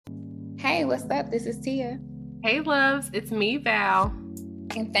Hey, what's up? This is Tia. Hey loves, it's me, Val.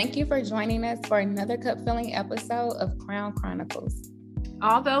 And thank you for joining us for another cup filling episode of Crown Chronicles.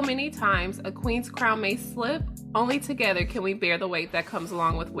 Although many times a queen's crown may slip, only together can we bear the weight that comes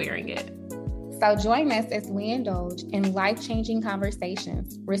along with wearing it. So join us as we indulge in life-changing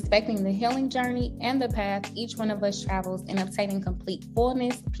conversations, respecting the healing journey and the path each one of us travels in obtaining complete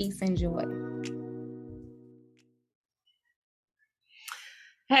fullness, peace, and joy.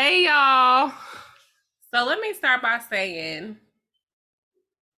 Hey y'all. So let me start by saying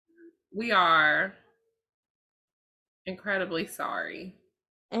we are incredibly sorry.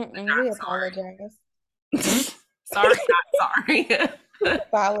 We apologize. Sorry, not sorry.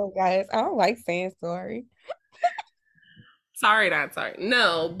 Apologize. I don't like saying sorry. Sorry, not sorry.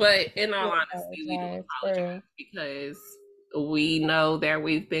 No, but in all honesty, we do apologize because we know that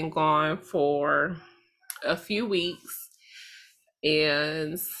we've been gone for a few weeks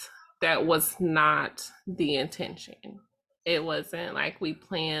and that was not the intention. It wasn't like we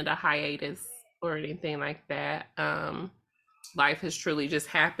planned a hiatus or anything like that. Life has truly just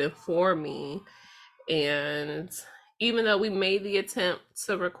happened for me. And even though we made the attempt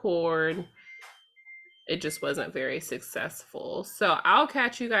to record, it just wasn't very successful. So I'll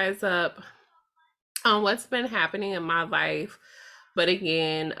catch you guys up on what's been happening in my life. But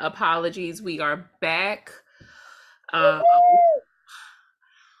again, apologies. We are back.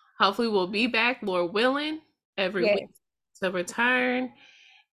 Hopefully we'll be back, Lord willing, every week to return.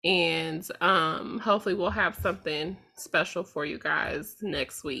 And hopefully we'll have something special for you guys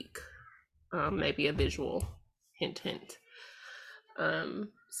next week. Maybe a visual hint.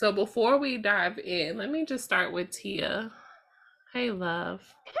 So before we dive in, let me just start with Tia. Hey, love.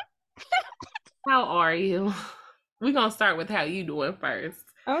 How are you? We're going to start with how you doing first.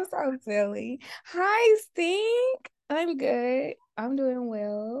 I'm so silly. Hi, Stink. I'm good. I'm doing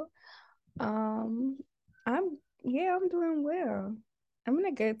well. I'm doing well. I'm in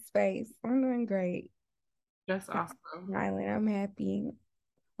a good space. I'm doing great. That's awesome. Smiling. I'm happy.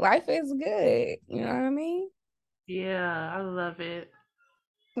 Life is good. You know what I mean? Yeah, I love it.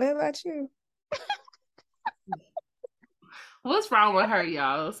 What about you? What's wrong with her,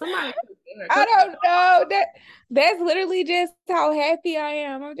 y'all? Somebody. I don't know. That's literally just how happy I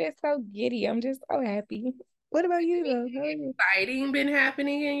am. I'm just so giddy. I'm just so happy. What about you, though? How are you? Exciting been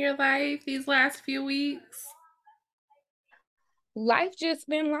happening in your life these last few weeks? Life just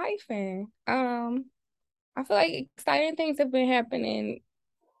been lifing. I feel like exciting things have been happening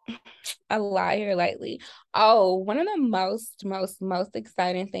a lot here lately. Oh, one of the most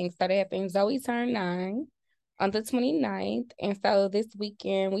exciting things that happened, Zoe turned 9 on the 29th. And so this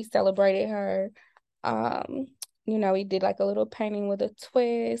weekend we celebrated her. Um, we did like a little painting with a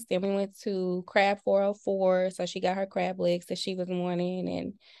twist, and we went to Crab 404. So she got her crab legs that she was wanting,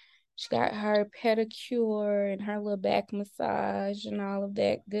 and she got her pedicure and her little back massage and all of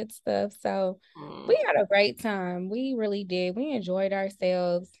that good stuff. So we had a great time. We really did. We enjoyed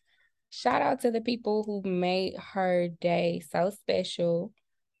ourselves. Shout out to the people who made her day so special.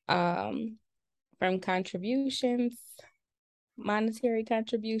 From monetary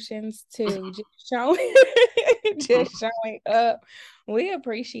contributions to just showing up. We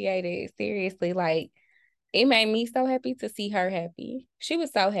appreciate it. Seriously. Like, it made me so happy to see her happy. She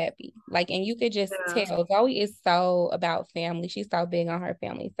was so happy. Like, and you could just tell Zoe is so about family. She's so big on her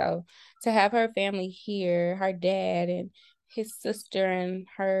family. So to have her family here, her dad and his sister and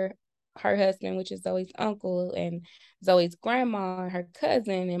her husband, which is Zoe's uncle, and Zoe's grandma, and her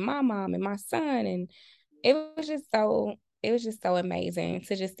cousin, and my mom and my son. And it was just so amazing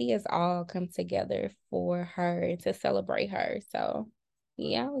to just see us all come together for her and to celebrate her. So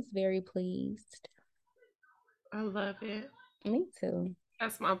yeah, I was very pleased. I love it. Me too.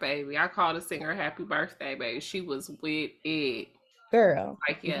 That's my baby. I called to sing her happy birthday, baby. She was with it. Girl.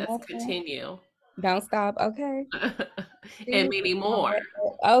 Like, yes, continue. Don't stop, okay? And many more.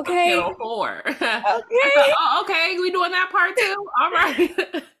 Okay. Channel 4. Okay. Oh, okay. We doing that part too? All right.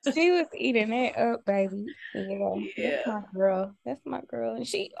 She was eating it up, baby. Yeah. That's my girl. That's my girl. And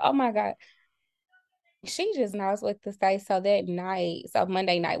she, oh my God. She just knows what to say. So that night, so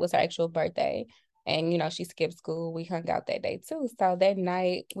Monday night was her actual birthday. And, she skipped school. We hung out that day too. So that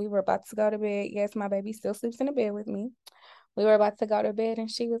night, we were about to go to bed. Yes, my baby still sleeps in the bed with me. We were about to go to bed,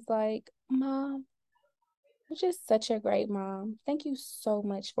 and she was like, Mom, you're just such a great mom. Thank you so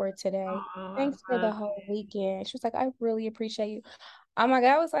much for today. Thanks for the whole weekend. She was like, I really appreciate you. Oh my God.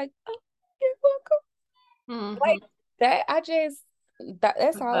 I was like, oh, you're welcome. Like that,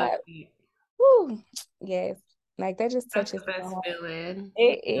 that's all whew, yes. Like that just touches the best feeling.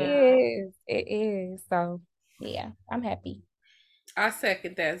 It is. So yeah, I'm happy. I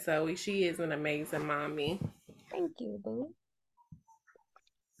second that, Zoe. She is an amazing mommy. Thank you, boo.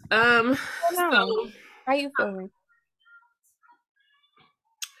 Um, Oh no. so, How you feeling?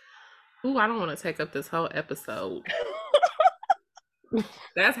 ooh, I don't want to take up this whole episode.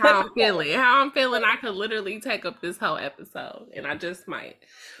 That's how I'm feeling. How I'm feeling, I could literally take up this whole episode, and I just might.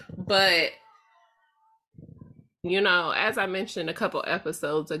 But, as I mentioned a couple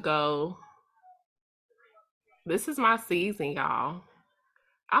episodes ago, this is my season, y'all.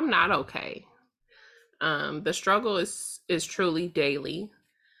 I'm not okay. The struggle is truly daily.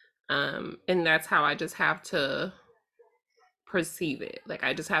 And that's how I just have to perceive it. Like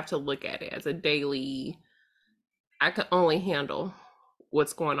I just have to look at it as a daily. I can only handle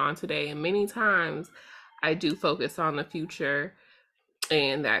what's going on today, and many times I do focus on the future,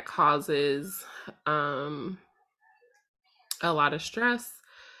 and that causes um a lot of stress,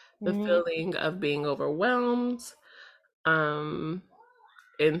 the Mm-hmm. feeling of being overwhelmed. Um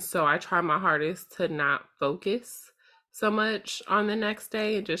and so I try my hardest to not focus so much on the next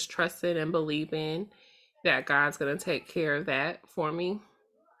day and just trust it and believe in that God's gonna take care of that for me.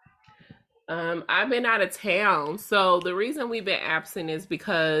 I've been out of town, so the reason we've been absent is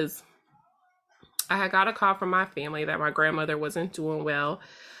because I had got a call from my family that my grandmother wasn't doing well.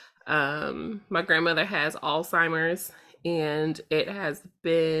 My grandmother has Alzheimer's, and it has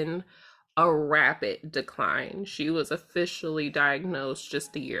been a rapid decline. She was officially diagnosed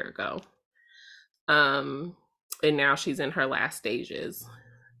just a year ago. Um, and now she's in her last stages.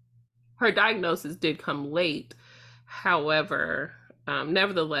 Her diagnosis did come late. However,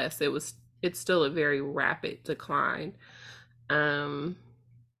 nevertheless, it's still a very rapid decline. Um,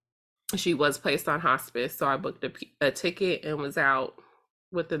 she was placed on hospice, so I booked a ticket and was out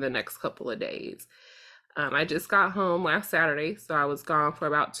within the next couple of days. I just got home last Saturday, so I was gone for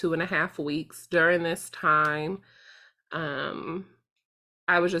about 2.5 weeks. During this time, um,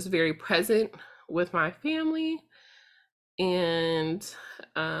 I was just very present with my family, and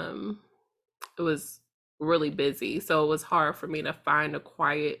um, it was really busy. So it was hard for me to find a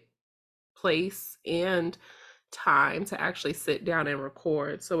quiet place and time to actually sit down and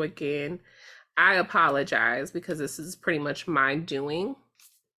record. So again, I apologize because this is pretty much my doing.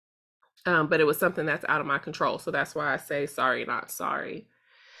 But it was something that's out of my control. So that's why I say sorry, not sorry.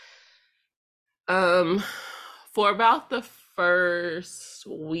 Um, for about the first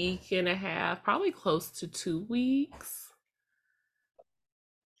week and a half, probably close to 2 weeks,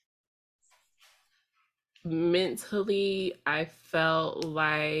 mentally, I felt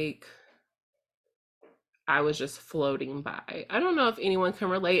like I was just floating by. I don't know if anyone can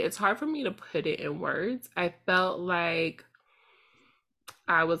relate. It's hard for me to put it in words. I felt like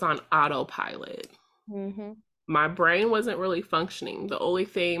I was on autopilot. Mm-hmm. My brain wasn't really functioning. The only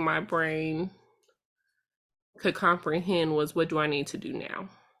thing my brain could comprehend was, what do I need to do now?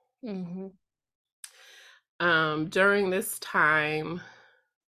 Mm-hmm. During this time,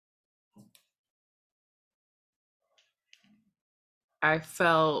 I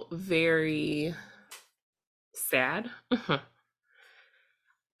felt very sad.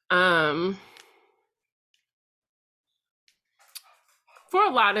 um, for a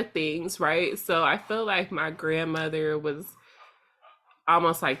lot of things, right? So I feel like my grandmother was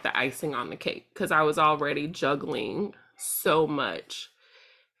almost like the icing on the cake because I was already juggling so much.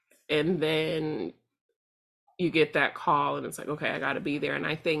 And then you get that call, and it's like, okay, I got to be there. And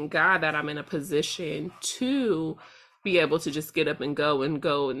I thank God that I'm in a position to be able to just get up and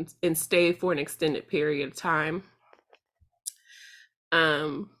and stay for an extended period of time.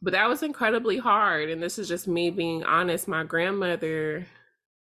 But that was incredibly hard. And this is just me being honest. My grandmother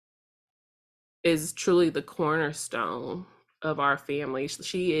is truly the cornerstone of our family.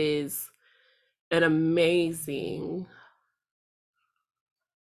 She is an amazing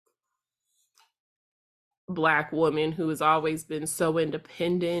Black woman who has always been so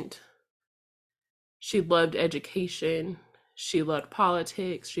independent. She loved education. She loved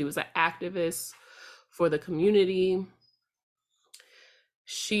politics. She was an activist for the community.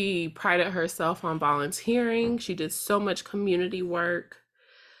 She prided herself on volunteering. She did so much community work.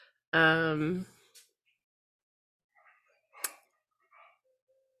 Um,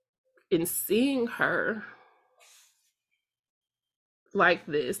 in seeing her like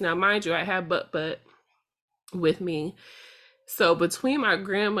this, now mind you, I have but with me. So between my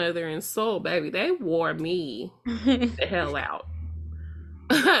grandmother and Soul Baby, they wore me the hell out.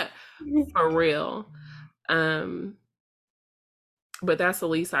 For real. Um, but that's the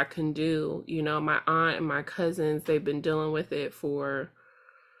least I can do. My aunt and my cousins, they've been dealing with it for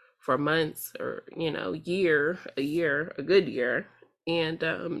months, or a good year.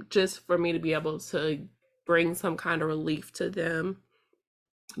 And just for me to be able to bring some kind of relief to them,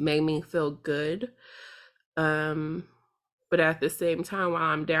 made me feel good. But at the same time, while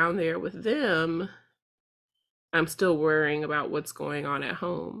I'm down there with them, I'm still worrying about what's going on at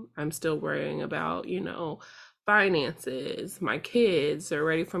home. I'm still worrying about, finances. My kids are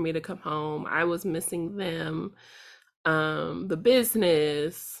ready for me to come home. I was missing them. The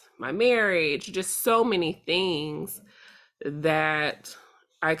business, my marriage, just so many things that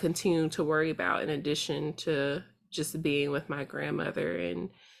I continue to worry about in addition to just being with my grandmother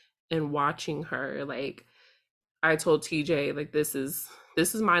and watching her. Like I told TJ, like this is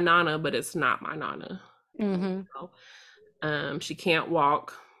my nana, but it's not my nana. Mm-hmm. She can't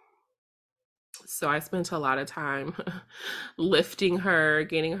walk. So I spent a lot of time lifting her,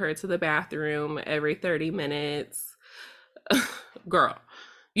 getting her to the bathroom every 30 minutes. Girl,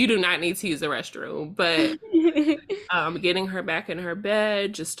 you do not need to use the restroom, but getting her back in her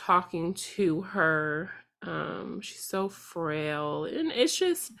bed, just talking to her. She's so frail, and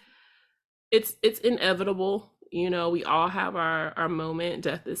it's inevitable. We all have our moment.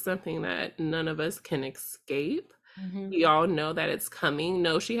 Death is something that none of us can escape. Mm-hmm. We all know that it's coming.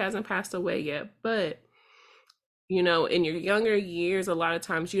 No, she hasn't passed away yet, but in your younger years, a lot of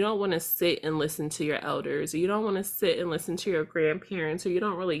times you don't want to sit and listen to your elders, or you don't want to sit and listen to your grandparents, or you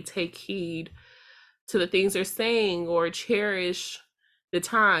don't really take heed to the things they're saying or cherish the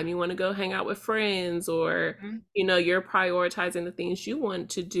time. You want to go hang out with friends, or you're prioritizing the things you want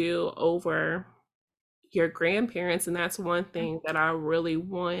to do over your grandparents. And that's one thing that I really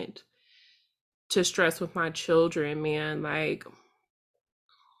want to stress with my children, man. Like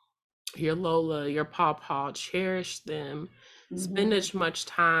your Lola, your Pawpaw, cherish them. Spend as much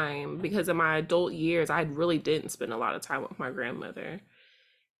time, because in my adult years, I really didn't spend a lot of time with my grandmother.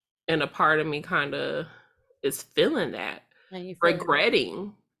 And a part of me kind of is feeling that, And you feel it.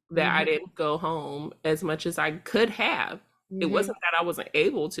 regretting that I Mm-hmm. didn't go home as much as I could have. It Mm-hmm. wasn't that I wasn't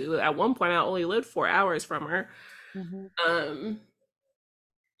able to. At one point, I only lived 4 hours from her. Mm-hmm. Um,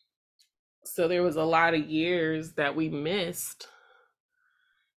 so there was a lot of years that we missed.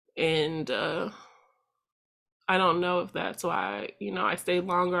 And I don't know if that's why, I stayed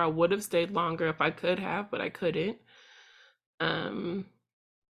longer. I would have stayed longer if I could have, but I couldn't. Um,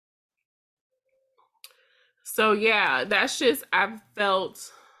 so yeah, that's just, I've felt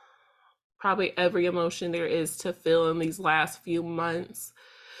probably every emotion there is to feel in these last few months.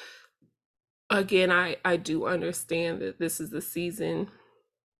 Again, I do understand that this is the season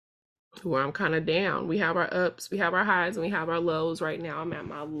where I'm kind of down. We have our ups, we have our highs, and we have our lows. Right now I'm at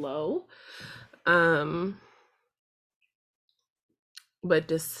my low. Um, but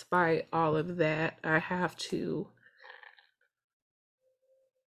despite all of that, I have to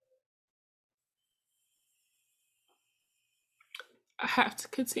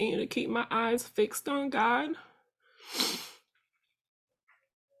continue to keep my eyes fixed on God,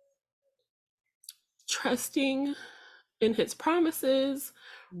 trusting in his promises,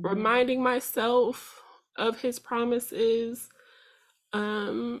 Mm-hmm. reminding myself of his promises.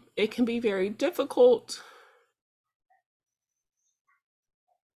 It can be very difficult,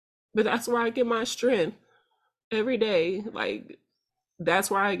 but that's where I get my strength every day. Like,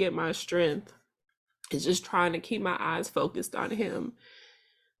 that's where I get my strength. It's just trying to keep my eyes focused on him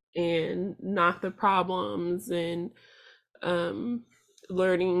and not the problems, and um,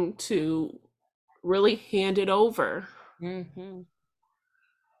 learning to really hand it over, Mm-hmm.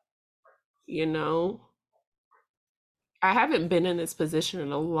 you know. I haven't been in this position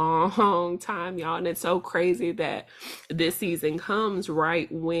in a long time, y'all. And it's so crazy that this season comes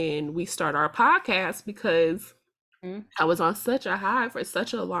right when we start our podcast, because Mm-hmm. I was on such a high for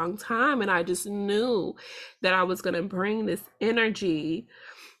such a long time. And I just knew that I was going to bring this energy.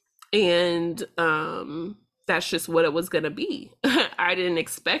 And that's just what it was going to be. I didn't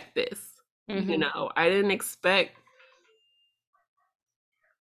expect this. Mm-hmm. I didn't expect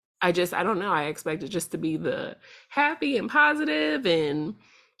I don't know. I expected just to be the happy and positive and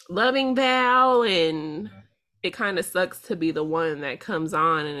loving Val. And it kind of sucks to be the one that comes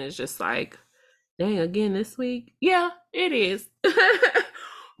on and is just like, dang, again this week? Yeah, it is. But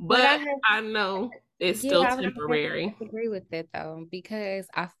But I know it's still I would have to temporary. disagree with it though, because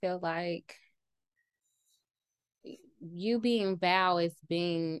I feel like you being Val is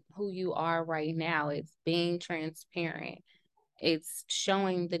being who you are right now. It's being transparent. It's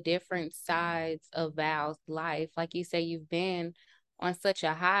showing the different sides of Val's life. Like you say, you've been on such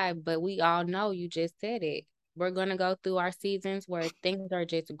a high, but we all know, you just said it. We're gonna go through our seasons where things are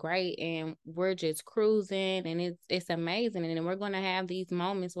just great and we're just cruising and it's amazing. And then we're gonna have these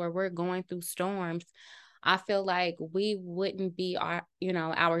moments where we're going through storms. I feel like we wouldn't be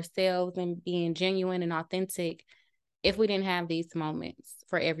ourselves and being genuine and authentic if we didn't have these moments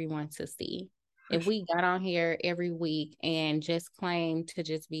for everyone to see. If we got on here every week and just claimed to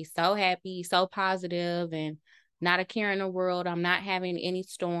just be so happy, so positive, and not a care in the world, I'm not having any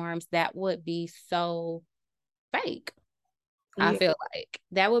storms, that would be so fake. I Yeah. feel like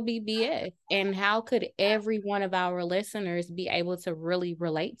that would be BS. And how could every one of our listeners be able to really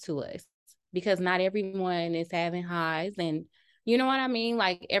relate to us? Because not everyone is having highs. And you know what I mean?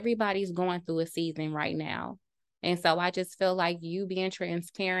 Like everybody's going through a season right now. And so I just feel like you being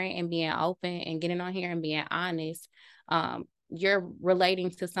transparent and being open and getting on here and being honest, you're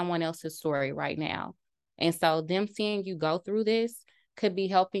relating to someone else's story right now. And so them seeing you go through this could be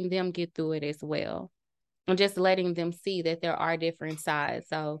helping them get through it as well, and just letting them see that there are different sides.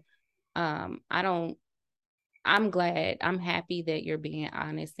 So I don't I'm glad, I'm happy that you're being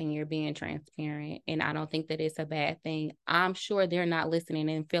honest and you're being transparent, and I don't think that it's a bad thing. I'm sure they're not listening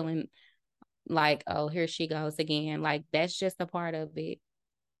and feeling like, oh, here she goes again. Like that's just a part of it.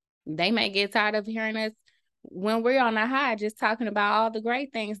 They may get tired of hearing us when we're on a high just talking about all the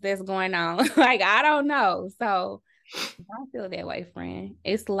great things that's going on. Like I don't know. So don't feel that way, friend.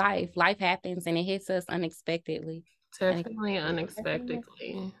 It's life. Life happens and it hits us unexpectedly. Definitely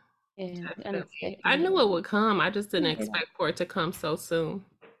unexpectedly. Yeah, Definitely. I unexpectedly. knew it would come. I just didn't Yeah, expect for it to come so soon,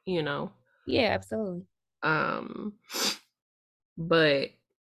 you know. yeah, absolutely. Um, but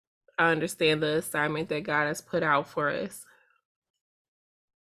I understand the assignment that God has put out for us.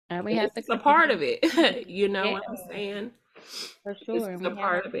 And we And this have to is a part of continue. it. You know Yeah, what I'm saying? for This sure. is And a we have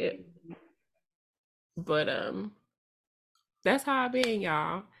part of it. But that's how I've been,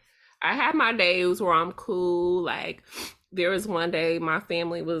 y'all. I had my days where I'm cool. Like there was one day my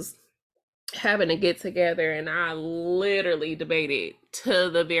family was having a get together and I literally debated to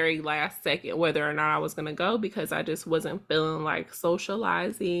the very last second whether or not I was gonna go because I just wasn't feeling like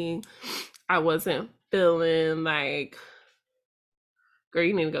socializing. I wasn't feeling like, girl,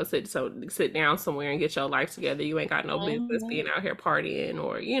 you need to go sit down somewhere and get your life together. You ain't got no business Mhm. being out here partying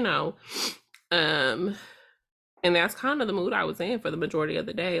or, you know. Um and that's kind of the mood I was in for the majority of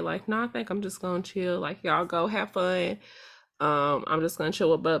the day. Like, no, I think I'm just gonna chill. Like, y'all go have fun. I'm just gonna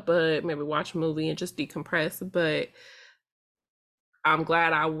chill with Bud, maybe watch a movie and just decompress. But I'm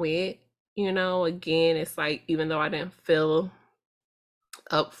glad I went. You know, again, it's like even though I didn't feel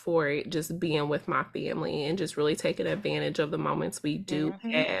up for it, just being with my family and just really taking advantage of the moments we do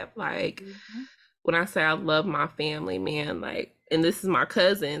Mhm. have. Like Mhm. when I say I love my family, man, like, and this is my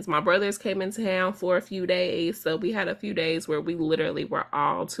cousins. My brothers came into town for a few days. So we had a few days where we literally were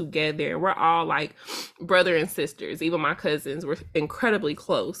all together and we're all like brother and sisters. Even my cousins were incredibly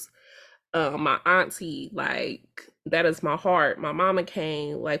close. My auntie, like, that is my heart. My mama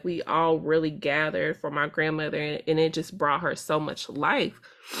came, like, we all really gathered for my grandmother, and it just brought her so much life.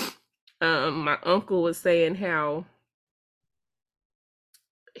 My uncle was saying how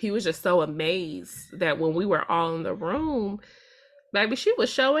he was just so amazed that when we were all in the room, baby, she was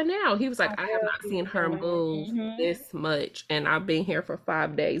showing out. He was like, I I have love not you seen her feeling. move Mhm. this much, and I've been here for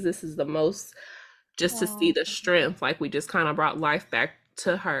 5 days. This is the most, just to see Oh. the strength. Like we just kind of brought life back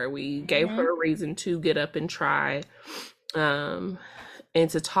to her. We gave Mhm. her a reason to get up and try, um, and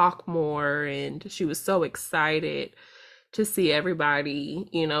to talk more. And she was so excited to see everybody.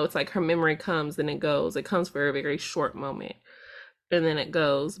 You know, it's like her memory comes and it goes. It comes for a very short moment, and then it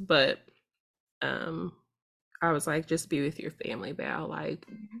goes. But um, I was like, just be with your family, Val. Like,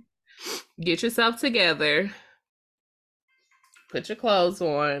 get yourself together, put your clothes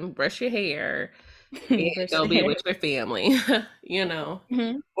on, brush your hair, and Brush go the be hair. with your family. You know.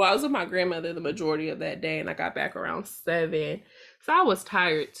 Mhm. Well, I was with my grandmother the majority of that day, and I got back around 7, so I was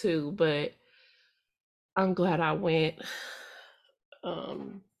tired too. But I'm glad I went.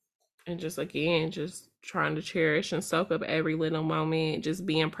 Um, and just again, just trying to cherish and soak up every little moment, just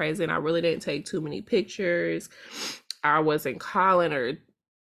being present. I really didn't take too many pictures. I wasn't calling or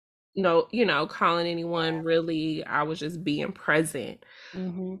no, calling anyone really. I was just being present.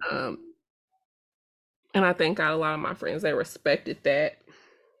 Mhm. Um, and I think got a lot of my friends, they respected that.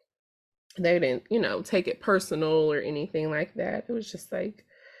 They didn't, take it personal or anything like that. It was just like,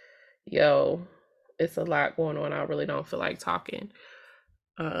 yo, it's a lot going on. I really don't feel like talking.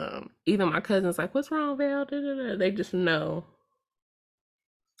 Even my cousins like, what's wrong, Val? Da, da, da. They just know.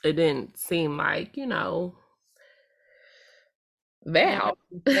 It didn't seem like, That Val.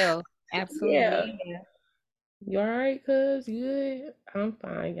 person felt Yeah. absolutely. Yeah. You all right, cuz? You good? I'm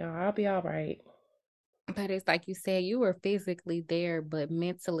fine, y'all. I'll be all right. But it's like you said, you were physically there, but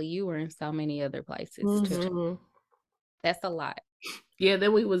mentally you were in so many other places too. Mm-hmm. That's a lot. Yeah,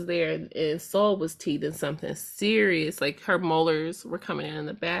 then we was there and Saul was teething something serious. Like her molars were coming in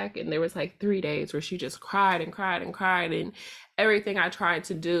the back, and there was like 3 days where she just cried and cried and cried, and everything I tried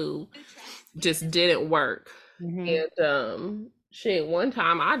to do just didn't work. Mm-hmm. And shit, one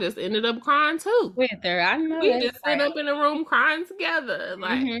time I just ended up crying too. With her, I know We that's just sit up in a room crying together.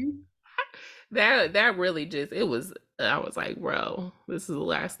 Like mm-hmm. that really just it was I was like, bro, this is the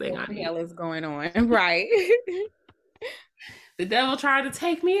last thing What I the need. hell is going on? Right. The devil tried to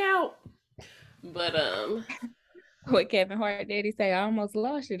take me out. But What Kevin Hart did he say? I almost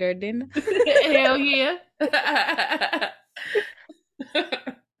lost you there, didn't I? hell yeah.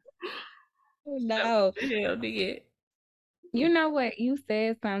 No. Hell did. You know what? You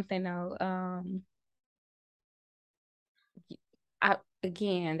said something though. I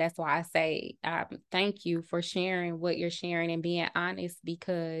again, that's why I say thank you for sharing what you're sharing and being honest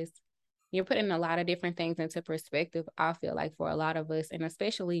because you're putting a lot of different things into perspective. I feel like for a lot of us, and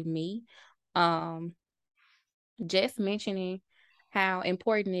especially me, um, just mentioning how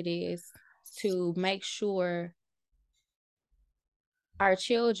important it is to make sure our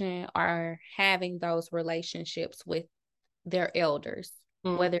children are having those relationships with their elders,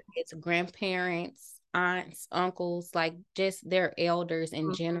 Mm-hmm. whether it's grandparents, aunts, uncles, like just their elders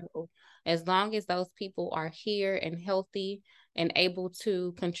in general. As long as those people are here and healthy and able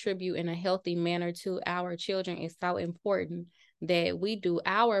to contribute in a healthy manner to our children, it's so important that we do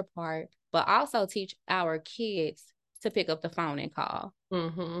our part, but also teach our kids to pick up the phone and call,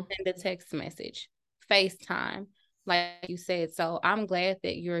 Mm-hmm. send a text message, FaceTime, like you said. So I'm glad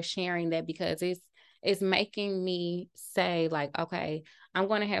that you're sharing that because it's making me say like, okay, I'm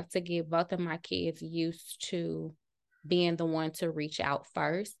going to have to get both of my kids used to being the one to reach out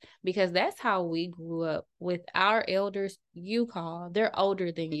first because that's how we grew up with our elders. You call, they're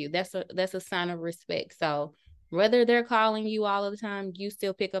older than you. That's a sign of respect. So whether they're calling you all of the time, you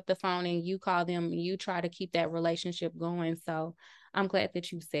still pick up the phone and you call them and you try to keep that relationship going. So I'm glad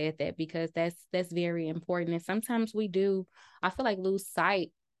that you said that because that's very important. And sometimes we do, I feel like, lose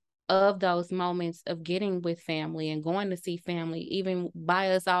sight of those moments of getting with family and going to see family, even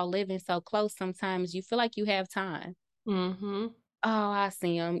by us all living so close. Sometimes you feel like you have time. Mm-hmm. Oh, I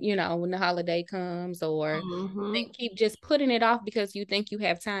see them, when the holiday comes, or Mm-hmm. they keep just putting it off because you think you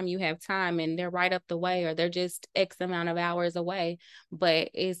have time, and they're right up the way, or they're just X amount of hours away. But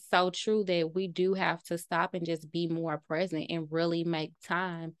it's so true that we do have to stop and just be more present and really make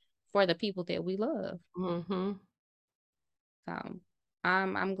time for the people that we love. Mm-hmm. So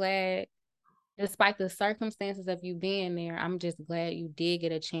I'm glad despite the circumstances of you being there, I'm just glad you did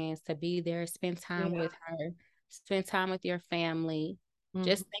get a chance to be there, spend time Yeah. with her, spend time with your family.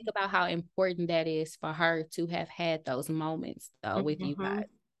 Just Mm-hmm. think about how important that is for her to have had those moments though with you Mm-hmm. guys.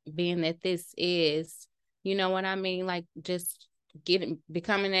 Being that this is, you know what I mean, like just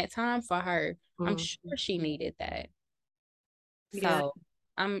becoming that time for her. I'm sure Mm-hmm. she needed that. Yeah. So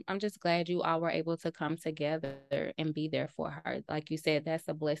I'm just glad you all were able to come together and be there for her. Like you said, that's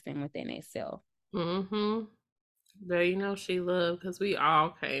a blessing within itself. Mm-hmm. But she loved because we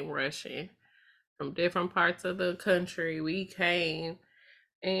all came rushing from different parts of the country. We came,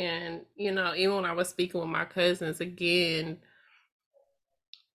 and even when I was speaking with my cousins again,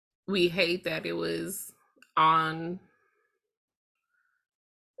 we hate that it was on.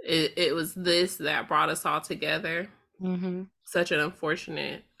 It was this that brought us all together. Mm-hmm. Such an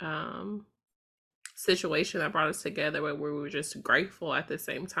unfortunate situation that brought us together, where we were just grateful at the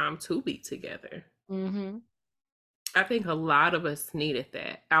same time to be together. Mm-hmm. I think a lot of us needed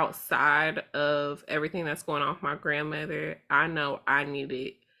that. Outside of everything that's going on with my grandmother, I know I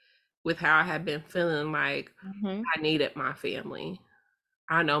needed, with how I had been feeling, like Mm-hmm. I needed my family.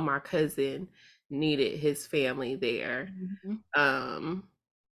 I know my cousin needed his family there. Mm-hmm. Um,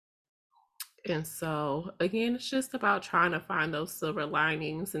 and so again, it's just about trying to find those silver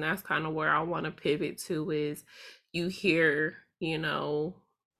linings, and that's kind of where I want to pivot to. Is you hear, the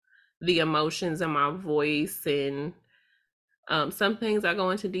emotions in my voice, and some things I go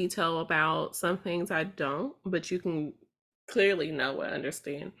into detail about, some things I don't, but you can clearly know and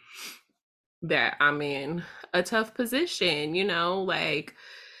understand that I'm in a tough position, like,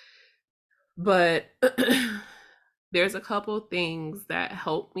 but there's a couple things that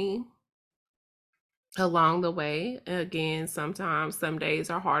help me along the way. Again, sometimes some days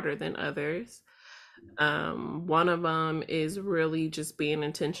are harder than others. One of them is really just being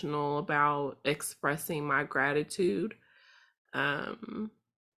intentional about expressing my gratitude. Um,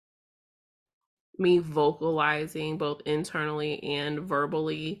 Me vocalizing both internally and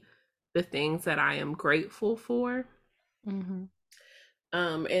verbally the things that I am grateful for. Mm-hmm.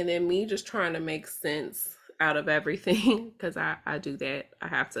 And then me just trying to make sense out of everything because I do that. I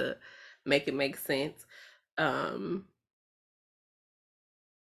have to make it make sense. Um,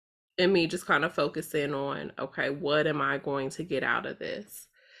 and me just kind of focusing on, okay, what am I going to get out of this?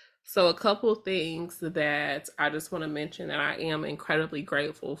 So, a couple things that I just want to mention that I am incredibly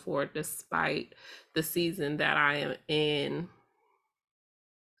grateful for, despite the season that I am in.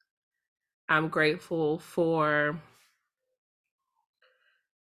 I'm grateful for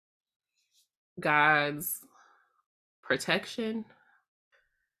God's protection,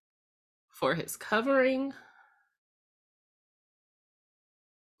 for his covering,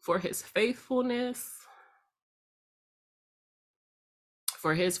 for his faithfulness,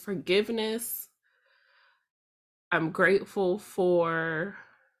 for his forgiveness. I'm grateful for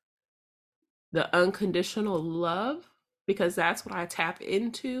the unconditional love because that's what I tap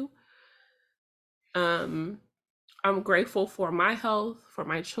into. Um, I'm grateful for my health, for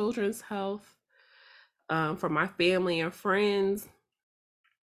my children's health, for my family and friends.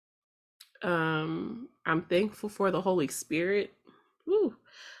 I'm thankful for the Holy Spirit. Woo.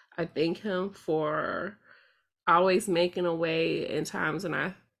 I thank him for always making a way in times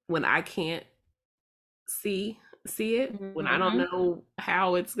when I can't see it, when I don't Mm-hmm. know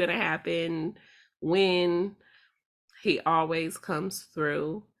how it's gonna happen, when he always comes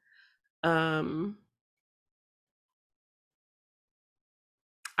through. Um,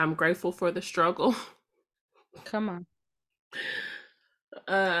 I'm grateful for the struggle. Come on.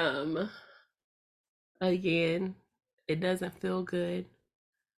 um, Again, it doesn't feel good.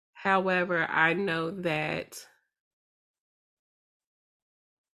 However, I know that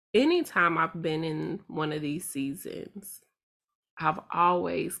anytime I've been in one of these seasons, I've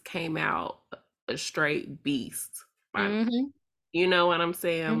always came out a straight beast. Like, Mm-hmm. you know what I'm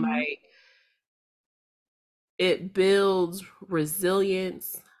saying? Mm-hmm. Like, it builds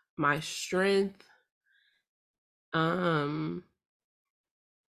resilience, my strength. Um,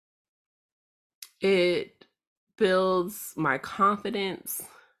 it builds my confidence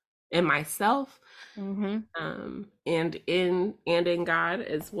in myself, Mm-hmm. and in God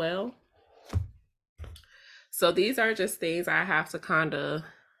as well. So these are just things I have to kind of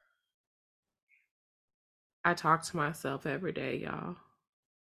I talk to myself every day, y'all.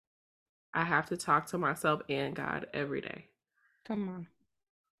 I have to talk to myself and God every day. Come on.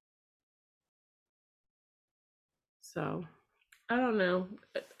 So I don't know.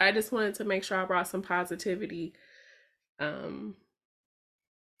 I just wanted to make sure I brought some positivity um,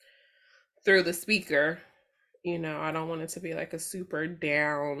 through the speaker. You know, I don't want it to be like a super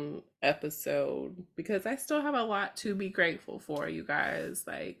down episode because I still have a lot to be grateful for, you guys.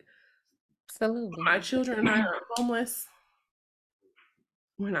 Like, Absolutely. my children and I are homeless.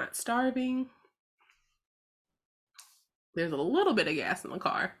 We're not starving. There's a little bit of gas in the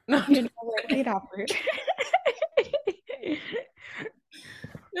car. No, You know what? Get off it.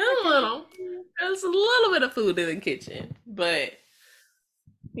 I a got little. you. There's a little bit of food in the kitchen, but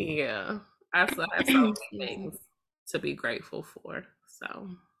yeah, I still have so many Excuse me. things to be grateful for. So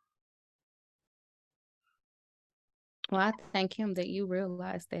Well, I thank him that you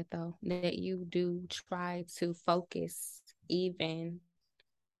realize that though, that you do try to focus even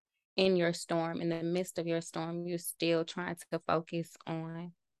in your storm, in the midst of your storm, you're still trying to focus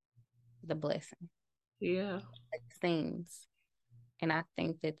on the blessing. yeah, It seems. And I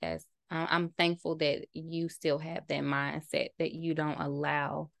think that I'm thankful that you still have that mindset that you don't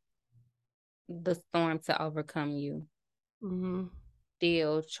allow the storm to overcome you. hmm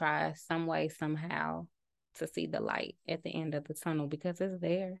Still try some way, somehow to see the light at the end of the tunnel because it's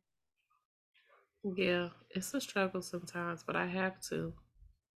there. yeah. It's a struggle sometimes, but I have to.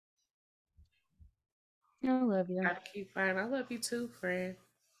 I love you. Gotta keep fighting. I love you too, friend.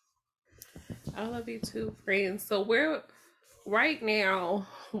 I love you too, friend. So where, right now,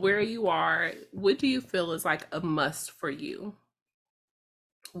 where you are, what do you feel is like a must for you?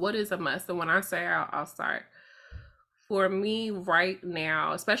 What is a must? And when I say I'll start. For me right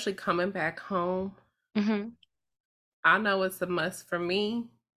now, especially coming back home, Mm-hmm. I know it's a must for me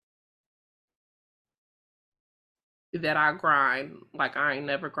that I grind like I ain't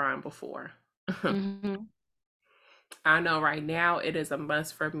never grind before. Mm-hmm. I know right now it is a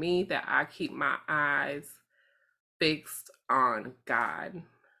must for me that I keep my eyes fixed on God.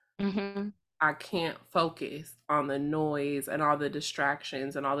 Mm-hmm. I can't focus on the noise and all the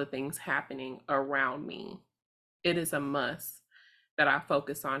distractions and all the things happening around me. It is a must that I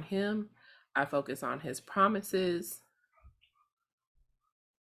focus on Him. I focus on His promises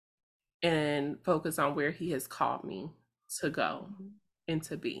and focus on where He has called me to go and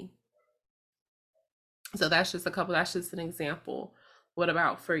to be. So that's just an example. What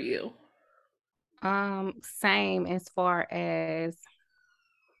about for you? Same as far as,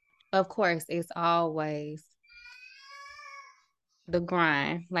 of course, it's always the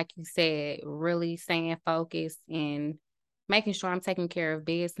grind, like you said, really staying focused and making sure I'm taking care of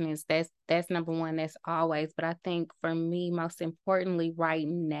business. That's number one. That's always. But I think for me, most importantly, right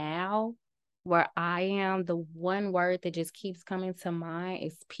now, where I am, the one word that just keeps coming to mind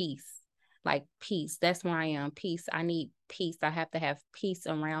is peace. Like peace. That's where I am. Peace. I need peace. I have to have peace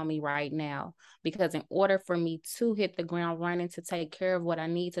around me right now because in order for me to hit the ground running to take care of what I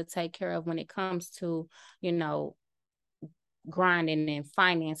need to take care of when it comes to, you know, grinding and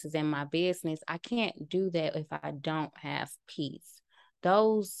finances in my business, I can't do that if I don't have peace.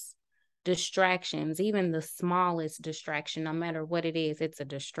 Those distractions, even the smallest distraction, no matter what it is, it's a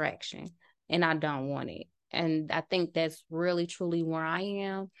distraction and I don't want it. And I think that's really truly where I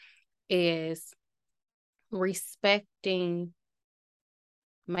am is respecting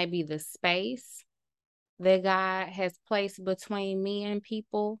maybe the space that God has placed between me and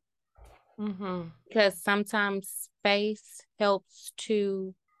people Mm-hmm. because sometimes space helps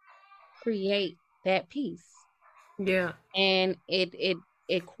to create that peace Yeah. and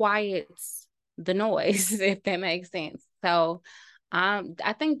it quiets the noise if that makes sense. So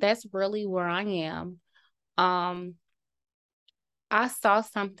I think that's really where I am. um I saw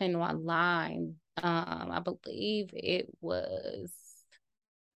something online. I believe it was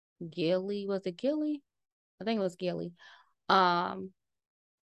Gilly. Was it Gilly? I think it was Gilly. um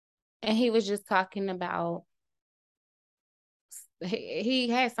and he was just talking about he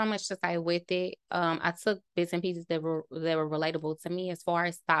had so much to say with it. I took bits and pieces that were relatable to me as far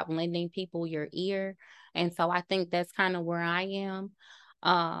as stop lending people your ear. And so I think that's kind of where I am.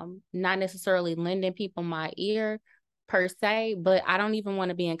 Not necessarily lending people my ear per se, but I don't even want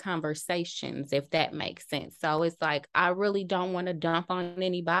to be in conversations if that makes sense. So it's like I really don't want to dump on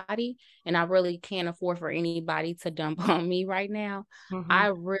anybody, and I really can't afford for anybody to dump on me right now. Mm-hmm. I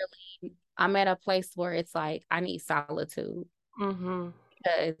really I'm at a place where it's like I need solitude Mm-hmm.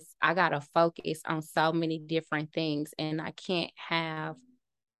 because I gotta focus on so many different things and I can't have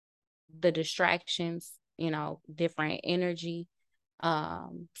the distractions, different energy,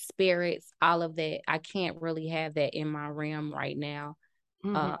 spirits, all of that. I can't really have that in my realm right now.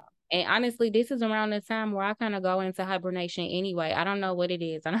 Mm-hmm. Uh and honestly, this is around the time where I kind of go into hibernation anyway. I don't know what it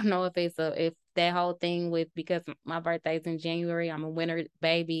is. I don't know if that whole thing with because my birthday's in January, I'm a winter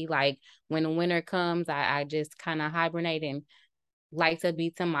baby. Like when the winter comes, I just kind of hibernate and like to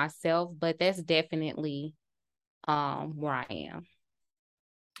be to myself, but that's definitely where I am.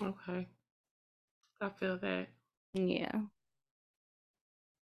 Okay. I feel that. Yeah.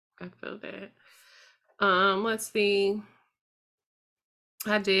 I feel that. Let's see.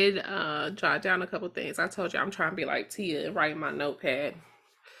 I did jot down a couple things. I told you I'm trying to be like Tia and write my notepad.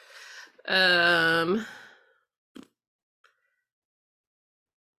 Um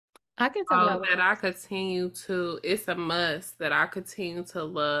I can talk about that I continue to it's a must that I continue to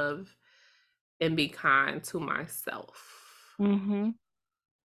love and be kind to myself. mm-hmm.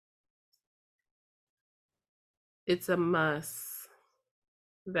 It's a must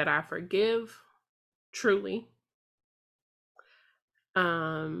that I forgive truly.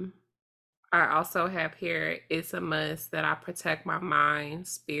 Um I also have here it's a must that I protect my mind,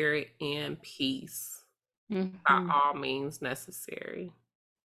 spirit, and peace by Mm-hmm. all means necessary.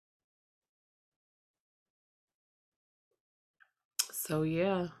 So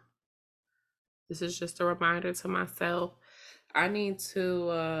yeah, this is just a reminder to myself. I need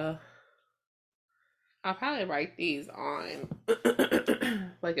to I'll probably write these on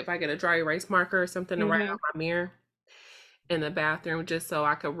like if I get a dry erase marker or something to write Mm-hmm. on my mirror in the bathroom just so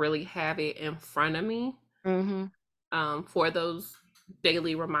I could really have it in front of me Mm-hmm. for those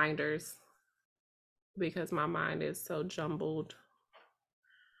daily reminders because my mind is so jumbled.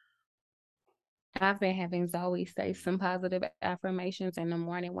 I've been having Zoe say some positive affirmations in the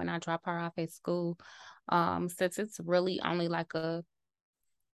morning when I drop her off at school. Since it's really only like a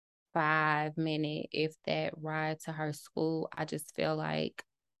 5 minute, if that ride to her school, I just feel like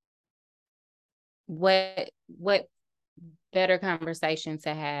what better conversation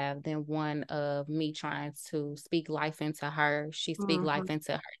to have than one of me trying to speak life into her. She speak life Mhm.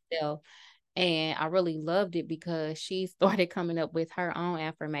 into herself. And I really loved it because she started coming up with her own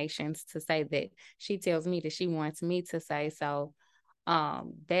affirmations to say that she tells me that she wants me to say. So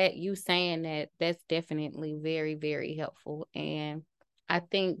that you saying that's definitely very, very helpful. And I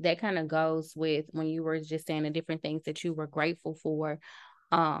think that kind of goes with when you were just saying the different things that you were grateful for.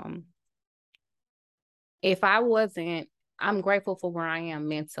 Um, if I wasn't, I'm grateful for where I am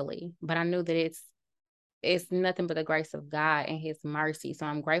mentally, but I knew that it's it's nothing but the grace of God and his mercy. So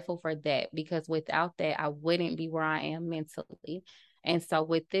I'm grateful for that, because without that, I wouldn't be where I am mentally. And so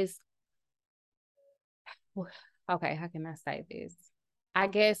with this, okay, how can I say this? I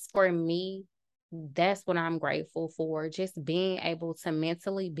guess for me, that's what I'm grateful for. Just being able to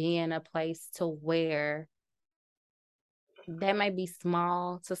mentally be in a place to where that may be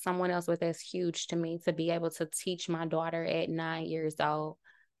small to someone else, but that's huge to me, to be able to teach my daughter at 9 years old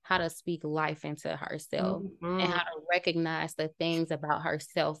how to speak life into herself and Mm-hmm. how to recognize the things about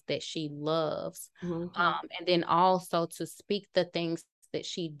herself that she loves. Mm-hmm. And then also to speak the things that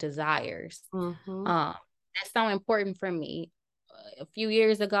she desires. Mm-hmm. Um, that's so important for me. A few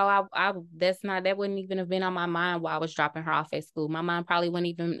years ago, that wouldn't even have been on my mind while I was dropping her off at school. My mind probably wouldn't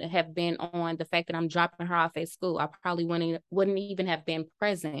even have been on the fact that I'm dropping her off at school. I probably wouldn't even have been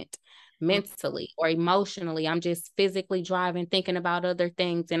present mentally or emotionally. I'm just physically driving, thinking about other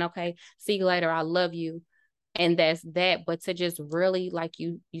things, and okay, see you later. I love you. And that's that. But to just really, like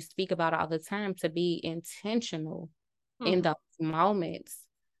you speak about all the time, to be intentional in Mm-hmm. those moments,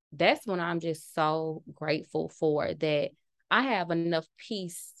 that's when I'm just so grateful for that. I have enough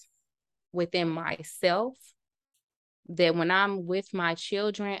peace within myself that when I'm with my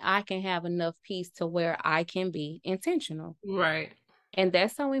children, I can have enough peace to where I can be intentional. Right. And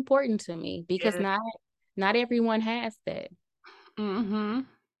that's so important to me, because Yeah. not everyone has that. Mm-hmm.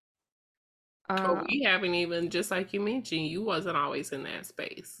 Or Um, we haven't even, just like you mentioned, you wasn't always in that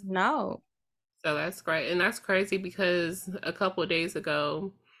space. no. So that's great. And that's crazy because a couple of days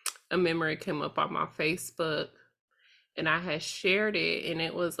ago, a memory came up on my Facebook and I had shared it, and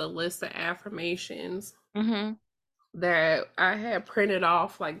it was a list of affirmations Mhm. that I had printed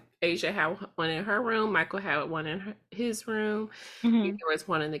off. Like Asia had one in her room, Michael had one in his room. There Mhm. was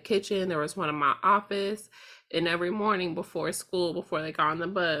one in the kitchen, there was one in my office. And every morning before school, before they got on the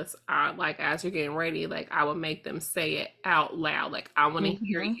bus, I, like, as you're getting ready, like, I would make them say it out loud. Like, I want to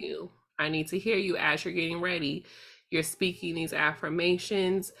hear Mhm. you. I need to hear you as you're getting ready. You're speaking these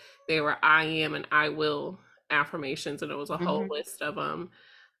affirmations. They were I am and I will affirmations, and it was a whole Mhm. list of them.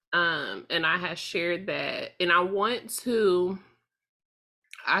 And I had shared that, and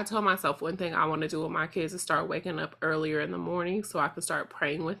I told myself one thing I want to do with my kids is start waking up earlier in the morning so I can start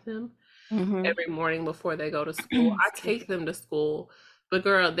praying with them Mhm. every morning before they go to school. I Excuse take me. them to school, but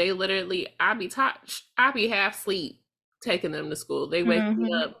girl, they literally, I be half asleep taking them to school. They wake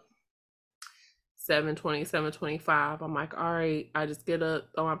me Mhm. up 7:20, 7:25. I'm like, all right, I just get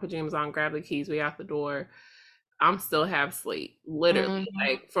up, throw my pajamas on, grab the keys, we out the door. I'm still half asleep. Literally, Mhm.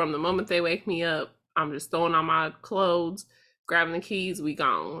 like from the moment they wake me up, I'm just throwing on my clothes, grabbing the keys, we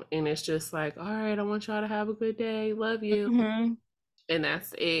gone. And it's just like, all right, I want y'all to have a good day. Love you. Mhm. And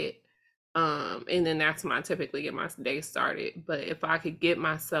that's it. And then that's when I typically get my day started. But if I could get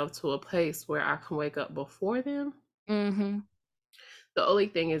myself to a place where I can wake up before them, Mhm. the only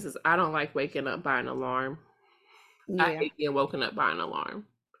thing is I don't like waking up by an alarm. I Yeah. hate getting woken up by an alarm.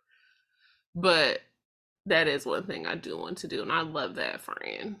 But that is one thing I do want to do, and I love that,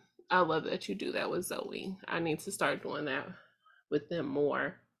 friend. I love that you do that with Zoe. I need to start doing that with them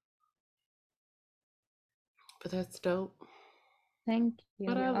more. But that's dope. Thank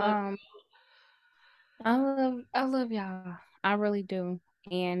But you. I love I love y'all. I really do.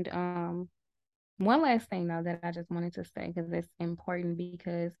 And one last thing though that I just wanted to say, because it's important,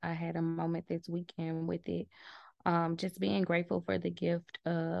 because I had a moment this weekend with it. Just being grateful for the gift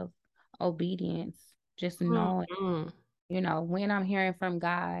of obedience. Just you. knowing, Mm-hmm. when I'm hearing from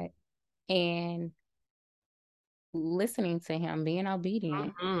God and listening to him, being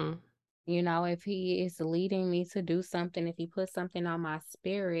obedient. Mm-hmm. If he is leading me to do something, if he puts something on my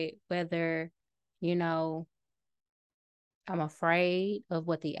spirit, whether, you know, I'm afraid of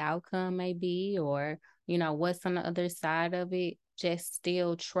what the outcome may be, or, what's on the other side of it, just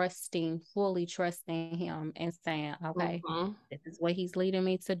still fully trusting him and saying, okay, Mm-hmm. this is what he's leading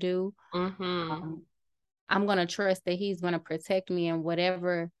me to do. Mm-hmm. Um, I'm going to trust that he's going to protect me, and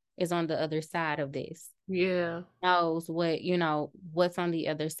whatever is on the other side of this Yeah. knows what's on the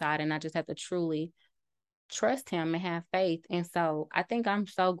other side. And I just have to truly trust him and have faith. And so I think I'm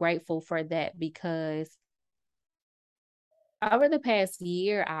so grateful for that, because over the past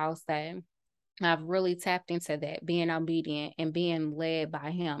year, I'll say, I've really tapped into that, being obedient and being led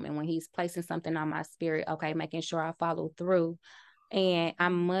by him. And when he's placing something on my spirit, okay, making sure I follow through. And I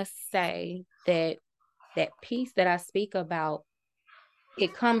must say that that peace that I speak about,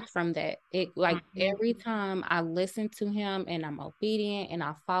 it comes from that. It, like, every Mm-hmm. time I listen to him and I'm obedient and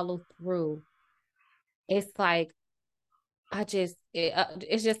I follow through, it's like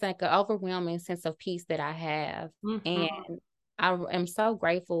it's just like an overwhelming sense of peace that I have. And Mm-hmm. I am so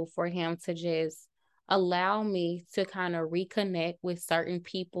grateful for him to just allow me to kind of reconnect with certain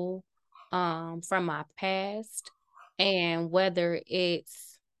people from my past. And whether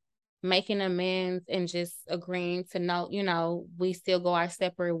it's making amends and just agreeing to know, we still go our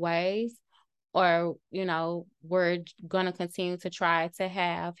separate ways, or, we're going to continue to try to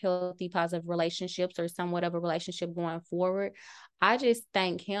have healthy, positive relationships or somewhat of a relationship going forward. I just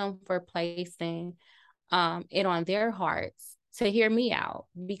thank him for placing it on their hearts to hear me out,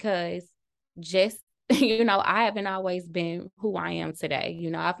 because just I haven't always been who I am today.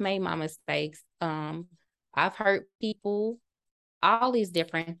 I've made my mistakes. I've hurt people, all these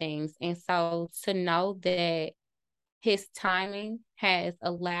different things. And so to know that his timing has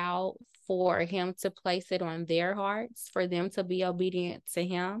allowed for him to place it on their hearts, for them to be obedient to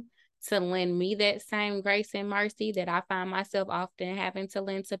him, to lend me that same grace and mercy that I find myself often having to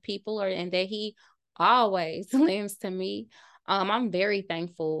lend to people, and that he always lends to me. I'm very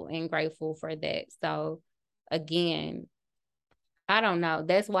thankful and grateful for that. So again, I don't know.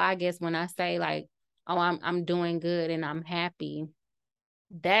 That's why I guess when I say like, oh, I'm doing good and I'm happy,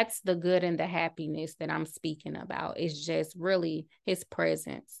 that's the good and the happiness that I'm speaking about. It's just really his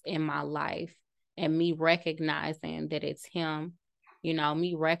presence in my life, and me recognizing that it's him,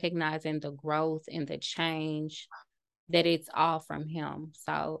 me recognizing the growth and the change, that it's all from him.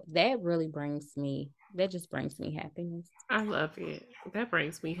 So that just brings me happiness. I love it. That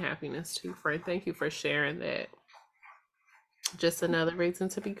brings me happiness too, friend. Thank you for sharing that. Just another reason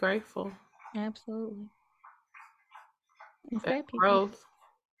to be grateful. Absolutely. That Okay, people. growth.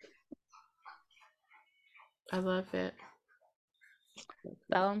 I love it.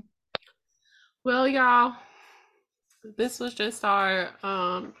 So Well, y'all, this was just our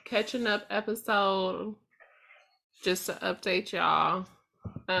catching up episode, just to update y'all.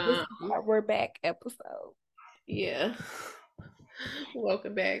 this is Um, our we're back episode. yeah.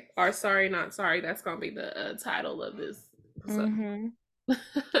 Welcome back. Or sorry, not sorry. That's gonna be the title of this episode. Mm-hmm.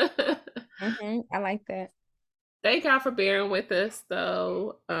 Mm-hmm. I like that. Thank y'all for bearing with us,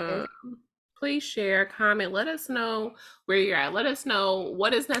 though. Yes. Please share, comment. Let us know where you're at. Let us know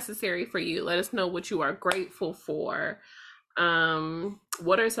what is necessary for you. Let us know what you are grateful for.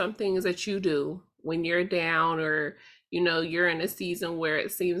 What are some things that you do when you're down, or you're in a season where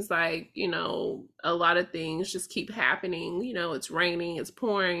it seems like a lot of things just keep happening. It's raining, it's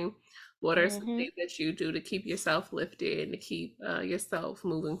pouring. What are some Mm-hmm. things that you do to keep yourself lifted and to keep yourself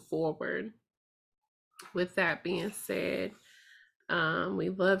moving forward? With that being said, we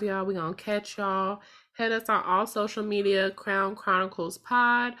love y'all. We gonna catch y'all. Head us on all social media, Crown Chronicles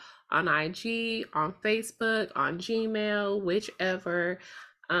Pod, on IG, on Facebook, on Gmail, whichever.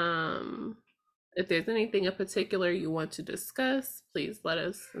 Um, if there's anything in particular you want to discuss, please let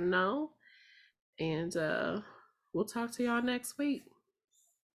us know. And we'll talk to y'all next week.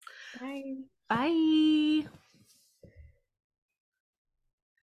 Bye. Bye.